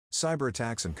Cyber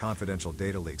attacks and confidential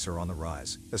data leaks are on the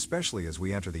rise, especially as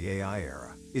we enter the AI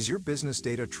era. Is your business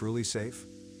data truly safe?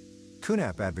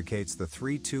 QNAP advocates the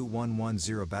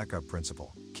 3-2-1-1-0 backup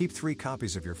principle. Keep 3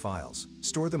 copies of your files,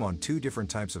 store them on 2 different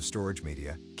types of storage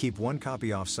media, keep 1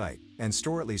 copy off-site, and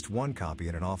store at least 1 copy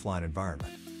in an offline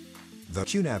environment. The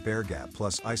QNAP Airgap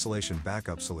Plus Isolation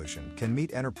Backup Solution can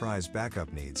meet enterprise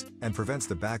backup needs and prevents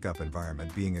the backup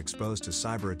environment being exposed to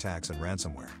cyber attacks and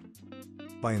ransomware.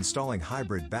 By installing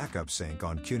Hybrid Backup Sync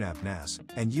on QNAP NAS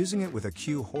and using it with a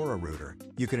QHora router,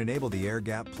 you can enable the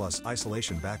Airgap Plus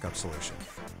Isolation Backup Solution.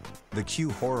 The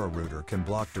QHora router can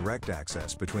block direct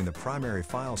access between the primary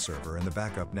file server and the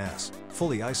backup NAS,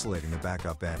 fully isolating the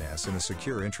backup NAS in a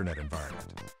secure intranet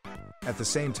environment. At the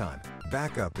same time,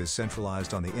 backup is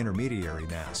centralized on the intermediary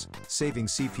NAS, saving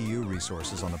CPU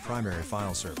resources on the primary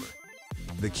file server.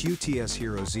 The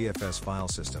QHora ZFS file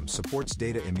system supports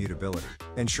data immutability,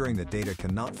 ensuring that data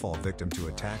cannot fall victim to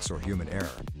attacks or human error,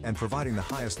 and providing the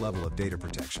highest level of data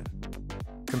protection.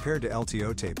 Compared to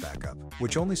LTO tape backup,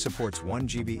 which only supports 1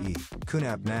 GBE,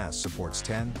 QNAP NAS supports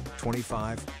 10,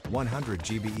 25, 100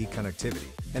 GBE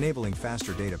connectivity, enabling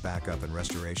faster data backup and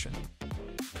restoration.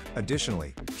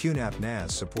 Additionally, QNAP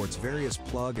NAS supports various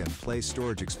plug-and-play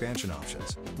storage expansion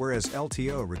options, whereas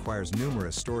LTO requires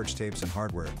numerous storage tapes and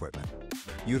hardware equipment.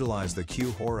 Utilize the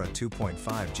QHora 2.5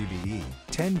 GBE,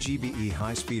 10 GBE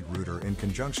high-speed router in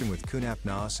conjunction with QNAP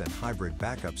NAS and Hybrid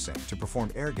Backup Sync to perform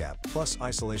Airgap Plus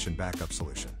Isolation Backup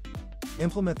Solution.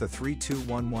 Implement the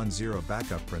 3-2-1-1-0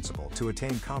 backup principle to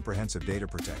attain comprehensive data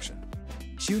protection.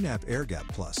 QNAP Airgap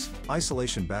Plus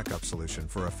Isolation Backup Solution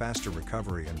for a faster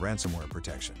recovery and ransomware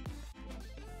protection.